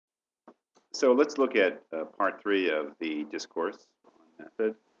So let's look at part 3 of the discourse on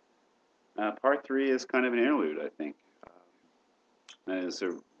method. Part 3 is kind of an interlude, I think. And it's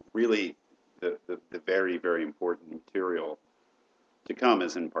really the very, very important material to come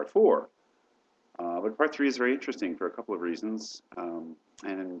is in part 4. But part 3 is very interesting for a couple of reasons,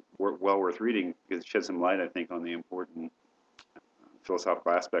 and well worth reading because it sheds some light, I think, on the important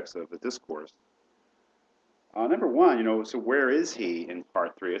philosophical aspects of the discourse. Number one, so where is he in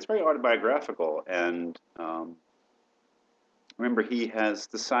part 3? It's very autobiographical, and remember, he has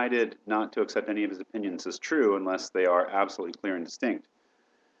decided not to accept any of his opinions as true unless they are absolutely clear and distinct.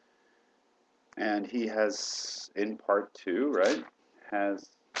 And he has, in part 2, right, has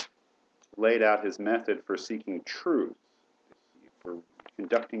laid out his method for seeking truth, for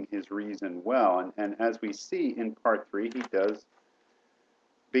conducting his reason well. And as we see in part 3, he does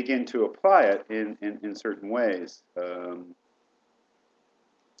begin to apply it in certain ways. It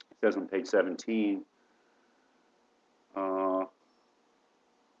says on page 17,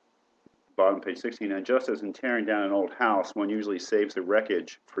 bottom page 16, and just as in tearing down an old house, one usually saves the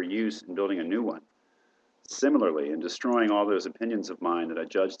wreckage for use in building a new one. Similarly, in destroying all those opinions of mine that I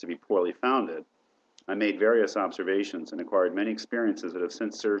judged to be poorly founded, I made various observations and acquired many experiences that have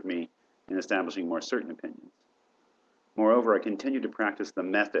since served me in establishing more certain opinions. Moreover, I continued to practice the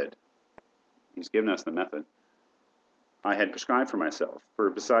method. He's given us the method I had prescribed for myself, for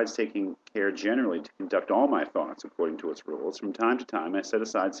besides taking care generally to conduct all my thoughts according to its rules, from time to time I set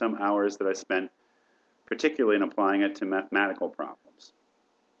aside some hours that I spent particularly in applying it to mathematical problems.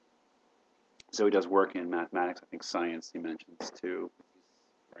 So he does work in mathematics, I think science he mentions too.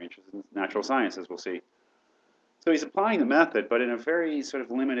 He's very interested in natural sciences, we'll see. So he's applying the method, but in a very sort of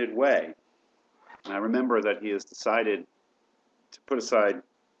limited way. And I remember that he has decided to put aside,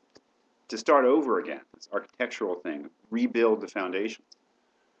 to start over again, this architectural thing, rebuild the foundations.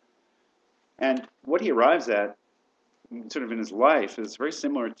 And what he arrives at, sort of in his life, is very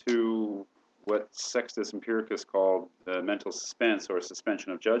similar to what Sextus Empiricus called mental suspense, or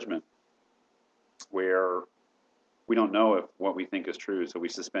suspension of judgment, where we don't know if what we think is true, so we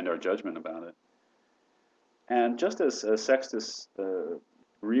suspend our judgment about it. And just as Sextus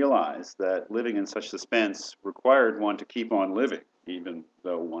realized that living in such suspense required one to keep on living, even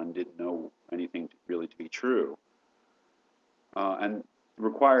though one didn't know anything really to be true, and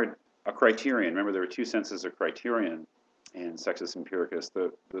required a criterion. Remember, there were two senses of criterion in Sextus Empiricus.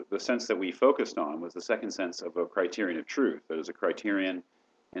 The sense that we focused on was the second sense of a criterion of truth. That is a criterion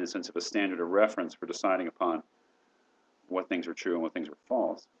in the sense of a standard of reference for deciding upon what things are true and what things are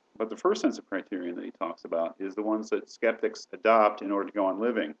false. But the first sense of criterion that he talks about is the ones that skeptics adopt in order to go on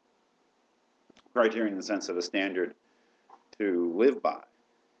living. Criterion in the sense of a standard to live by.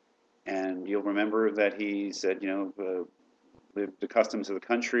 And you'll remember that he said, live the customs of the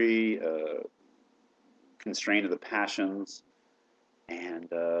country, constraint of the passions, and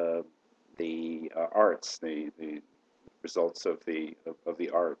the arts, the results of the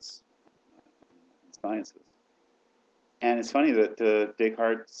arts and sciences. And it's funny that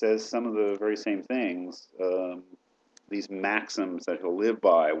Descartes says some of the very same things, these maxims that he'll live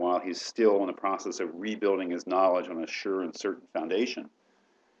by while he's still in the process of rebuilding his knowledge on a sure and certain foundation.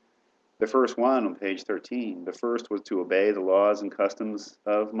 The first one on page 13, the first was to obey the laws and customs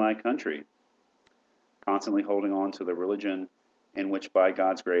of my country, constantly holding on to the religion in which by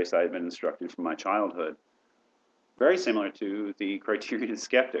God's grace I had been instructed from my childhood. Very similar to the criterion of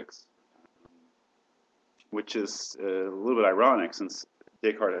skeptics, which is a little bit ironic since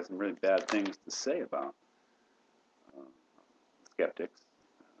Descartes has some really bad things to say about skeptics.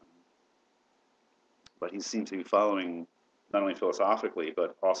 But he seems to be following, not only philosophically,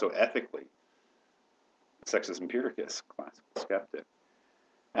 but also ethically, Sextus Empiricus, classical skeptic.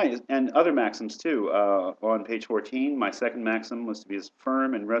 And other maxims too. On page 14, my second maxim was to be as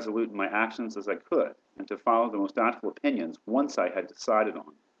firm and resolute in my actions as I could, and to follow the most doubtful opinions once I had decided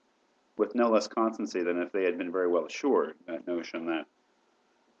on, with no less constancy than if they had been very well assured. That notion that,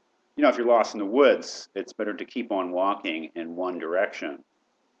 if you're lost in the woods, it's better to keep on walking in one direction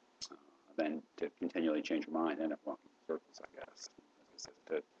than to continually change your mind and end up walking in circles, I guess. As I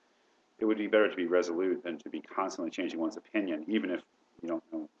said, it would be better to be resolute than to be constantly changing one's opinion, even if you don't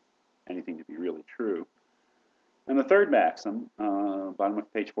know anything to be really true. And the third maxim, bottom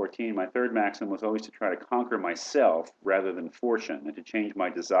of page 14, my third maxim was always to try to conquer myself rather than fortune, and to change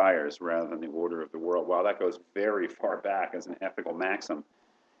my desires rather than the order of the world. Wow, that goes very far back as an ethical maxim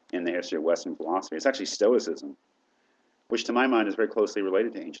in the history of Western philosophy. It's actually Stoicism, which to my mind is very closely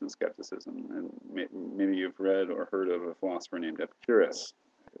related to ancient skepticism. And maybe you've read or heard of a philosopher named Epicurus.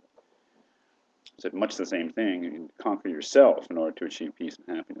 He said much the same thing: you conquer yourself in order to achieve peace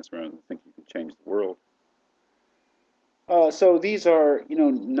and happiness rather than think you can change the world. So these are,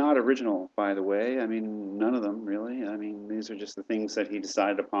 not original, by the way. I mean, none of them really. I mean, these are just the things that he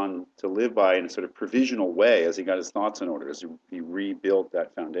decided upon to live by in a sort of provisional way as he got his thoughts in order, as he rebuilt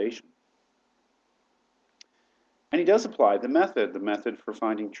that foundation. And he does apply the method for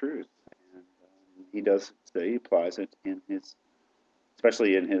finding truth. And he does say he applies it in his,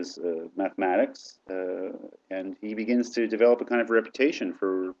 especially in his mathematics, and he begins to develop a kind of reputation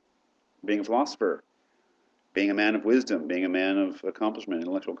for being a philosopher, being a man of wisdom, being a man of accomplishment,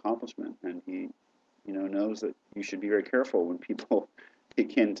 intellectual accomplishment. And he, knows that you should be very careful when people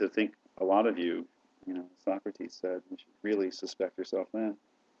begin to think a lot of you. Socrates said, you should really suspect yourself then.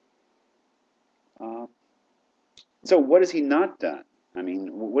 So what has he not done? I mean,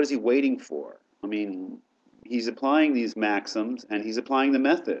 what is he waiting for? I mean, he's applying these maxims, and he's applying the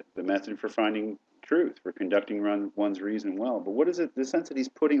method for finding truth, for conducting one's reason well. But what is it, the sense that he's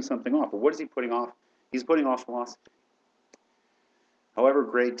putting something off? But what is he putting off? He's putting off philosophy. However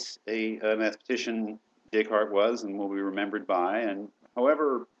great a mathematician Descartes was and will be remembered by, and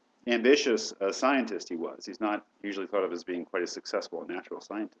however ambitious a scientist he was, he's not usually thought of as being quite as successful a natural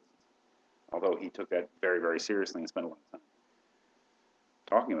scientist, although he took that very, very seriously and spent a lot of time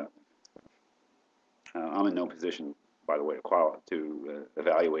talking about it. I'm in no position, by the way, to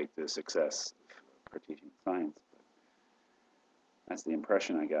evaluate the success of Cartesian science. But that's the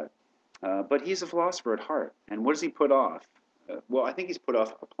impression I got. But he's a philosopher at heart. And what does he put off? Well, I think he's put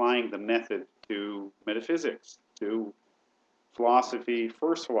off applying the method to metaphysics, to philosophy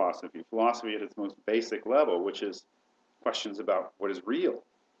at its most basic level, which is questions about what is real,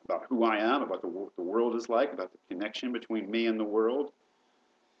 about who I am, about what the world is like, about the connection between me and the world.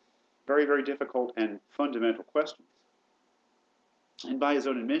 Very, very difficult and fundamental questions. And by his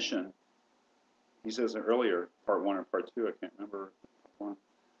own admission, he says earlier, part 1 or part 2, I can't remember one,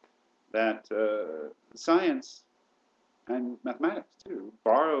 that science and mathematics too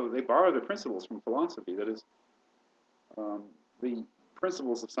borrow the principles from philosophy. That is, the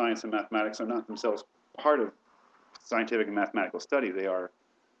principles of science and mathematics are not themselves part of scientific and mathematical study. They are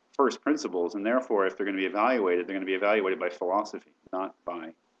first principles, and therefore, if they're going to be evaluated, they're going to be evaluated by philosophy, not by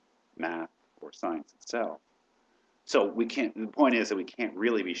math or science itself. So the point is that we can't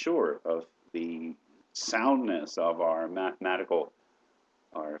really be sure of the soundness of our mathematical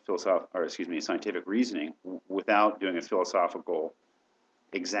scientific reasoning without doing a philosophical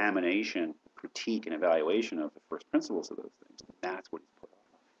examination, critique, and evaluation of the first principles of those things. That's what he's put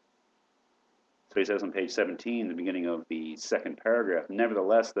off. So he says on page 17, the beginning of the second paragraph,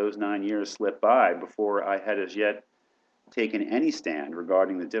 nevertheless, those 9 years slipped by before I had as yet taken any stand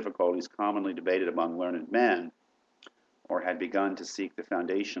regarding the difficulties commonly debated among learned men, or had begun to seek the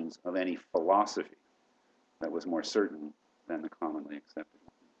foundations of any philosophy that was more certain than the commonly accepted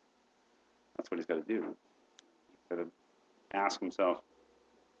one. That's what he's got to do. He's got to ask himself,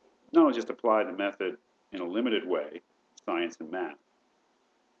 not only just apply the method in a limited way, science and math.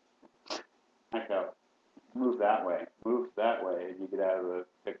 Move that way, and you get out of the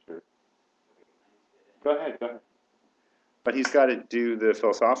picture. Go ahead. But he's got to do the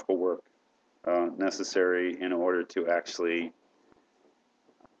philosophical work necessary in order to actually,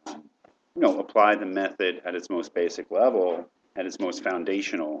 apply the method at its most basic level, at its most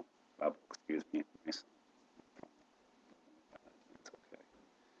foundational level. Excuse me. It's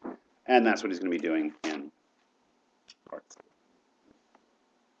okay. And that's what he's going to be doing in